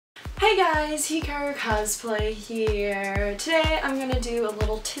Hey guys, Hikaru Cosplay here. Today I'm going to do a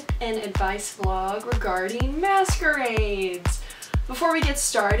little tip and advice vlog regarding masquerades. Before we get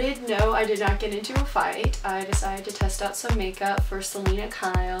started, no, I did not get into a fight. I decided to test out some makeup for Selena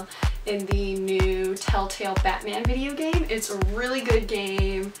Kyle in the new Telltale Batman video game. It's a really good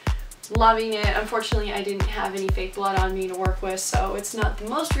game. Loving it. Unfortunately, I didn't have any fake blood on me to work with, so it's not the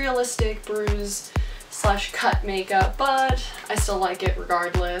most realistic bruise/cut makeup, but I still like it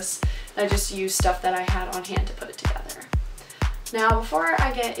regardless. I just used stuff that I had on hand to put it together. Now, before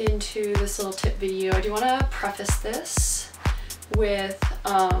I get into this little tip video, I do want to preface this with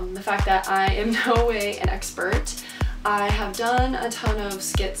the fact that I am no way an expert. I have done a ton of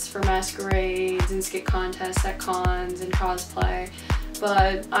skits for masquerades and skit contests at cons and cosplay,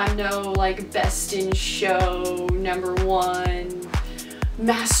 but I'm no like best in show, #1,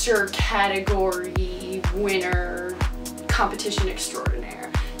 master category winner, competition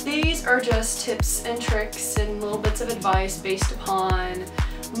extraordinaire. These are just tips and tricks and little bits of advice based upon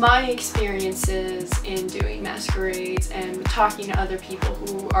my experiences in doing masquerades and talking to other people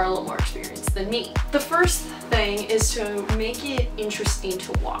who are a little more experienced than me. The first thing is to make it interesting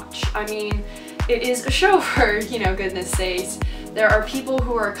to watch. I mean, it is a show for, goodness sakes. There are people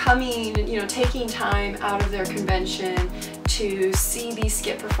who are coming, taking time out of their convention to see these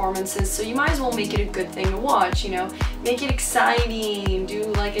skit performances, so you might as well make it a good thing to watch, make it exciting, do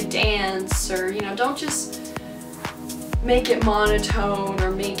like a dance, or, don't just make it monotone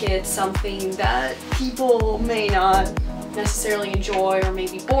or make it something that people may not necessarily enjoy or may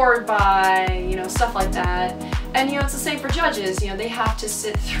be bored by, stuff like that. And it's the same for judges, they have to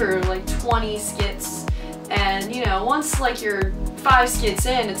sit through like 20 skits, and once like you're 5 skits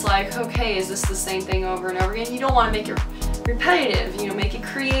in, it's like, okay, is this the same thing over and over again? You don't want to make it repetitive, make it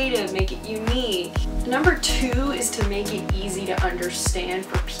creative, make it unique. Number 2 is to make it easy to understand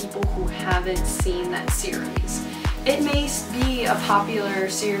for people who haven't seen that series. It may be a popular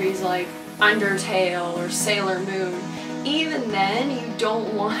series like Undertale or Sailor Moon. Even then, you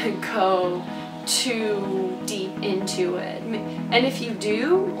don't want to go too deep into it. And if you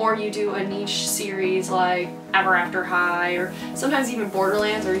do, or you do a niche series like Ever After High, or sometimes even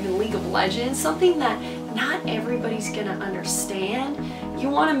Borderlands or even League of Legends, something that not everybody's gonna understand, you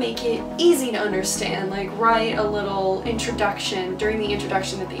want to make it easy to understand. Like write a little introduction during the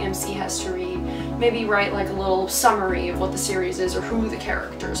introduction that the MC has to read. Maybe write like a little summary of what the series is or who the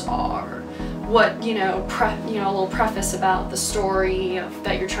characters are. What, a little preface about the story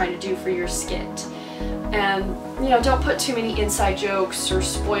that you're trying to do for your skit. And, don't put too many inside jokes or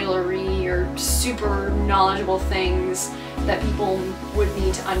spoilery or super knowledgeable things that people would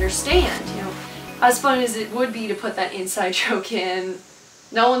need to understand. As fun as it would be to put that inside joke in,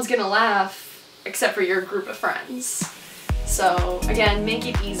 no one's gonna laugh except for your group of friends. So, again, make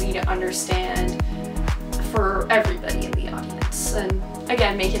it easy to understand for everybody in the audience, and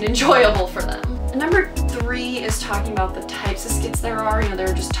again, make it enjoyable for them. Number 3 is talking about the types of skits there are. There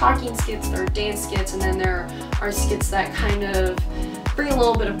are just talking skits, there are dance skits, and then there are skits that kind of bring a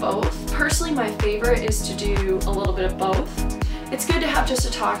little bit of both. Personally, my favorite is to do a little bit of both. It's good to have just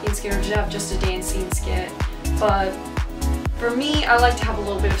a talking skit or to have just a dancing skit, but for me, I like to have a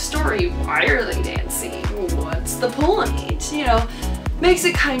little bit of story. Why are they dancing? What's the point? Makes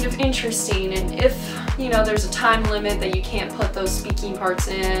it kind of interesting. And if, there's a time limit that you can't put those speaking parts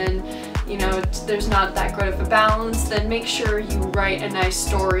in, there's not that good of a balance, then make sure you write a nice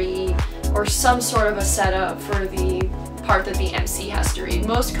story or some sort of a setup for the part that the MC has to read.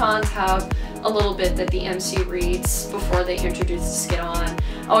 Most cons have a little bit that the MC reads before they introduce the skit on.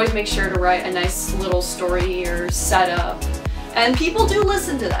 Always make sure to write a nice little story or setup. And people do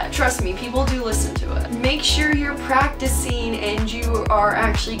listen to that. Trust me, people do listen to it. Make sure you're practicing and you are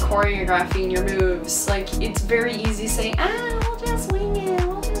actually choreographing your moves. Like, it's very easy to say, we'll just wing it,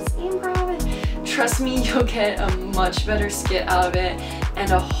 we'll just improv it. Trust me, you'll get a much better skit out of it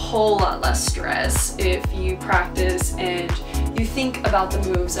and a whole lot less stress if you practice and you think about the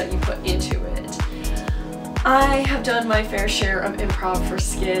moves that you put into it. I have done my fair share of improv for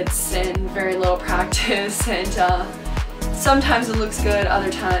skits and very little practice, and sometimes it looks good,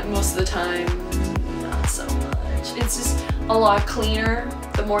 most of the time, not so much. It's just a lot cleaner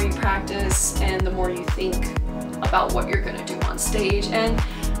the more you practice and the more you think about what you're gonna do on stage, and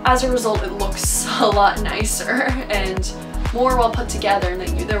as a result it looks a lot nicer and more well put together, and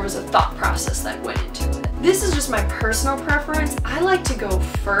that there was a thought process that went into it. This is just my personal preference. I like to go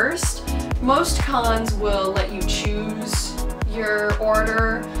first. Most cons will let you choose your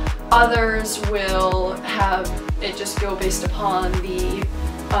order. Others will have it just go based upon the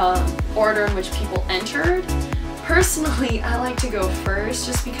order in which people entered. Personally, I like to go first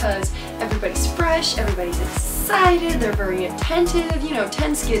just because everybody's fresh, everybody's excited, they're very attentive. You know,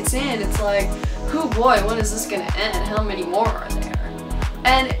 10 skits in, it's like, oh boy, when is this gonna end? How many more are there?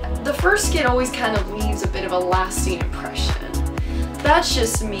 And the first skit always kind of leaves a bit of a lasting impression. That's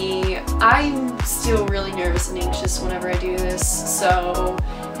just me. I'm still really nervous and anxious whenever I do this, so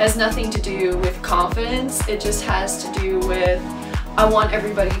it has nothing to do with confidence. It just has to do with I want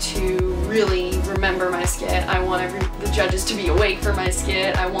everybody to really remember my skit. I want the judges to be awake for my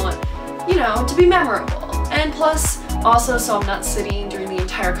skit. I want, you know, to be memorable. And plus, also, so I'm not sitting during the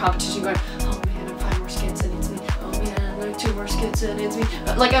entire competition going, oh man, I'm 5 more skits and it's me. Oh man, I'm 2 more skits and it's me.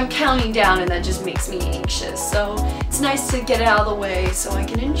 Like, I'm counting down and that just makes me anxious. So it's nice to get it out of the way so I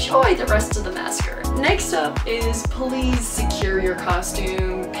can enjoy the rest of the masquerade. Next up is please secure your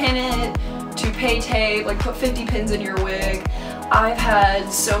costume. Pin it, toupee tape, like put 50 pins in your wig. I've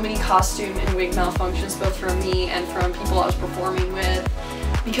had so many costume and wig malfunctions both from me and from people I was performing with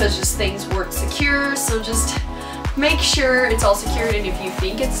because just things weren't secure, so just make sure it's all secured, and if you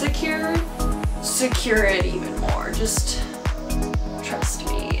think it's secure, secure it even more. Just trust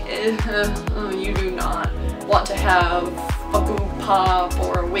me, you do not want to have a boob pop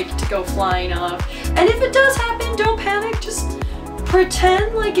or a wig to go flying off. And if it does happen, don't panic, just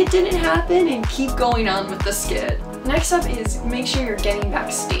pretend like it didn't happen and keep going on with the skit. Next up is make sure you're getting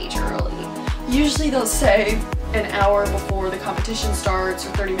backstage early. Usually they'll say an hour before the competition starts or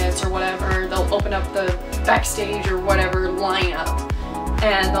 30 minutes or whatever, they'll open up the backstage or whatever lineup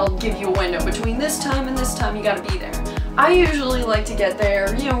and they'll give you a window between this time and this time you gotta be there. I usually like to get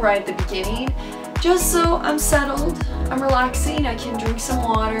there, you know, right at the beginning, just so I'm settled, I'm relaxing, I can drink some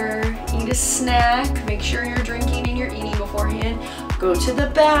water, eat a snack, make sure you're drinking and you're eating beforehand, go to the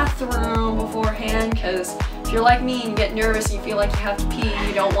bathroom beforehand, because if you're like me and you get nervous and you feel like you have to pee,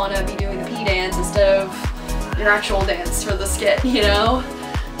 you don't want to be doing the pee dance instead of your actual dance for the skit, you know?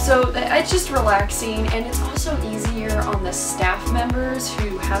 So it's just relaxing, and it's also easier on the staff members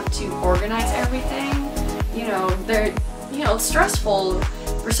who have to organize everything. You know, it's stressful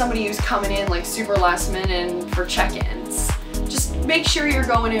for somebody who's coming in like super last minute and for check-ins. Just make sure you're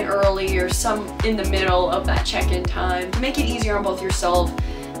going in early or in the middle of that check-in time to make it easier on both yourself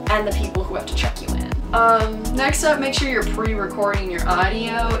and the people who have to check you in. Next up, make sure you're pre-recording your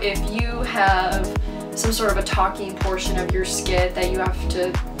audio. If you have some sort of a talking portion of your skit that you have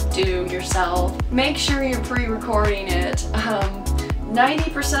to do yourself, make sure you're pre-recording it.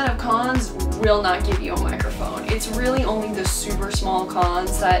 90% of cons will not give you a microphone. It's really only the super small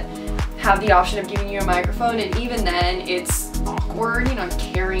cons that have the option of giving you a microphone, and even then it's awkward, you know,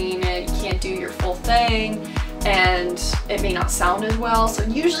 carrying it, you can't do your full thing, and it may not sound as well. So it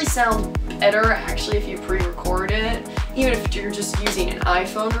usually sounds better actually if you pre-record it. Even if you're just using an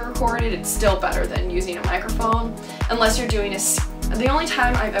iPhone to record it, it's still better than using a microphone. Unless you're doing the only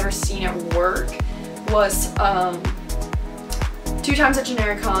time I've ever seen it work was 2 times at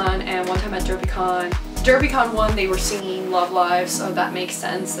GeneriCon and 1 time at DerbyCon. DerbyCon 1, they were singing Love Live, so that makes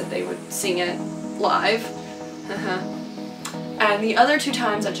sense that they would sing it live. And the other 2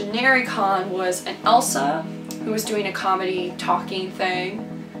 times at GeneriCon was an Elsa, who was doing a comedy talking thing.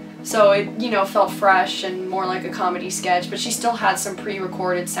 So it, you know, felt fresh and more like a comedy sketch, but she still had some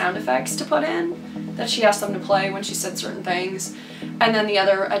pre-recorded sound effects to put in that she asked them to play when she said certain things. And then the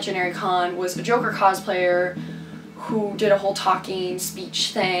other at GeneriCon was a Joker cosplayer who did a whole talking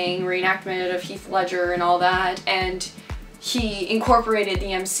speech thing, reenactment of Heath Ledger and all that, and he incorporated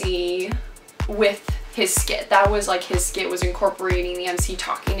the MC with his skit. That was like his skit was incorporating the MC,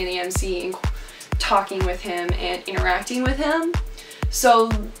 talking to the MC, talking with him and interacting with him. So,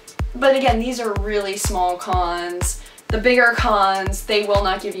 but again, these are really small cons. The bigger cons, they will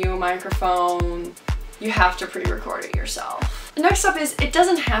not give you a microphone. You have to pre-record it yourself. Next up is, it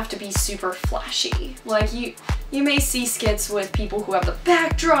doesn't have to be super flashy. Like you may see skits with people who have the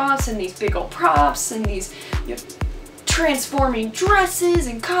backdrops and these big old props and these, you know, transforming dresses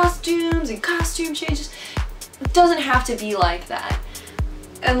and costumes and costume changes. It doesn't have to be like that.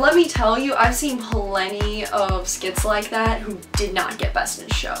 And let me tell you, I've seen plenty of skits like that who did not get Best in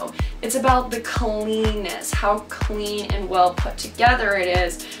Show. It's about the cleanness, how clean and well put together it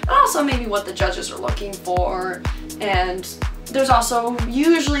is, and also maybe what the judges are looking for. And there's also,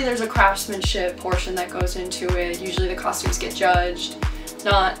 usually there's a craftsmanship portion that goes into it. Usually the costumes get judged,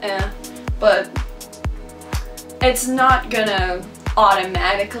 but it's not gonna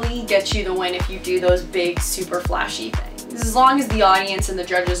automatically get you the win if you do those big, super flashy things. As long as the audience and the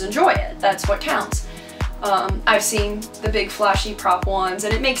judges enjoy it, that's what counts. I've seen the big flashy prop ones,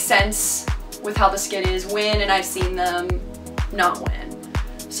 and it makes sense with how the skit is win, and I've seen them not win.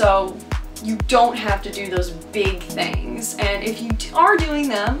 So you don't have to do those big things. And if you are doing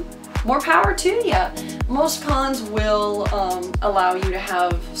them, more power to you. Most cons will allow you to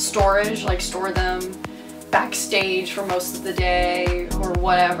have storage, like store them backstage for most of the day or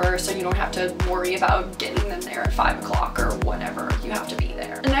whatever, so you don't have to worry about getting them there at 5 o'clock or whatever. You have to be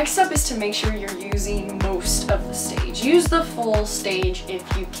there. The next step is to make sure you're using most of the stage. Use the full stage if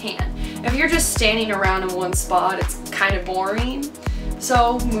you can. If you're just standing around in one spot, it's kind of boring.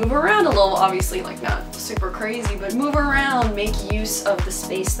 So move around a little, obviously, like not super crazy, but move around, make use of the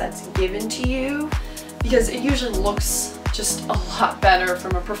space that's given to you, because it usually looks just a lot better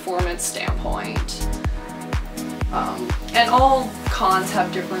from a performance standpoint. And all cons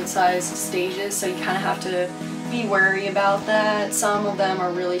have different size stages, so you kind of have to be wary about that. Some of them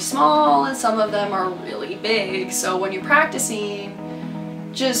are really small and some of them are really big, so when you're practicing,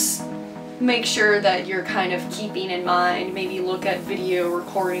 just make sure that you're kind of keeping in mind, maybe look at video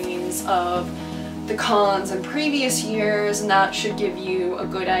recordings of the cons in previous years, and that should give you a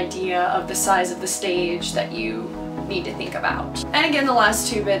good idea of the size of the stage that you need to think about. And again, the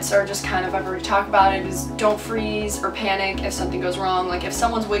last two bits are just kind of, I've already talked about it, is don't freeze or panic if something goes wrong. Like if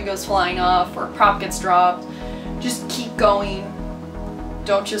someone's wig goes flying off or a prop gets dropped, just keep going.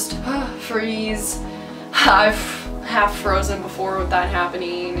 Don't just freeze. I've half frozen before with that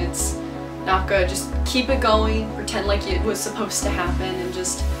happening. It's not good. Just keep it going, pretend like it was supposed to happen, and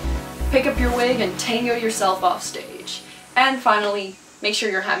just pick up your wig and tango yourself off stage. And finally, make sure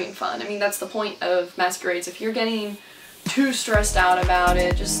you're having fun. I mean, that's the point of masquerades. If you're getting too stressed out about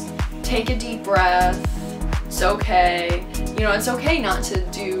it, just take a deep breath. It's okay. You know, it's okay not to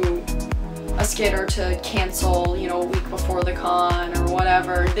do a skit or to cancel, you know, a week before the con or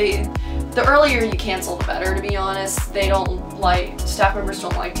whatever. The earlier you cancel, the better, to be honest. Staff members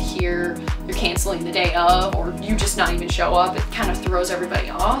don't like to hear you're canceling the day of, or you just not even show up. It kind of throws everybody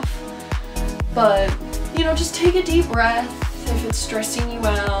off. But, you know, just take a deep breath if it's stressing you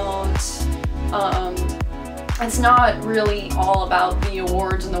out. It's not really all about the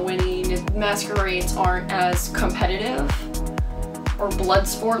awards and the winning. Masquerades aren't as competitive or blood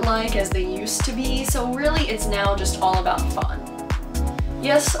sport-like as they used to be, so really it's now just all about fun.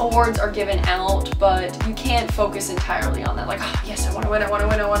 Yes, awards are given out, but you can't focus entirely on that. Like, oh, yes, I want to win, I want to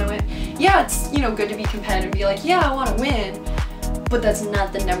win, I want to win. Yeah, it's, you know, good to be competitive and be like, yeah, I want to win, but that's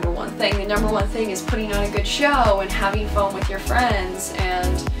not the #1 thing. The #1 thing is putting on a good show and having fun with your friends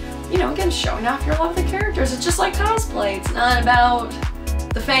and, you know, again, showing off your love of the characters. It's just like cosplay. It's not about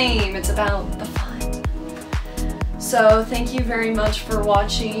the fame, it's about the fun. So thank you very much for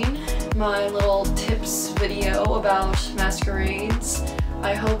watching my little tips video about masquerades.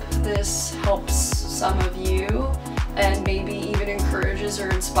 I hope this helps some of you and maybe even encourages or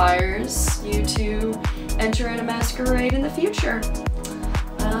inspires you to enter in a masquerade in the future.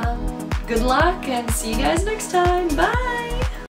 Good luck and see you guys next time. Bye!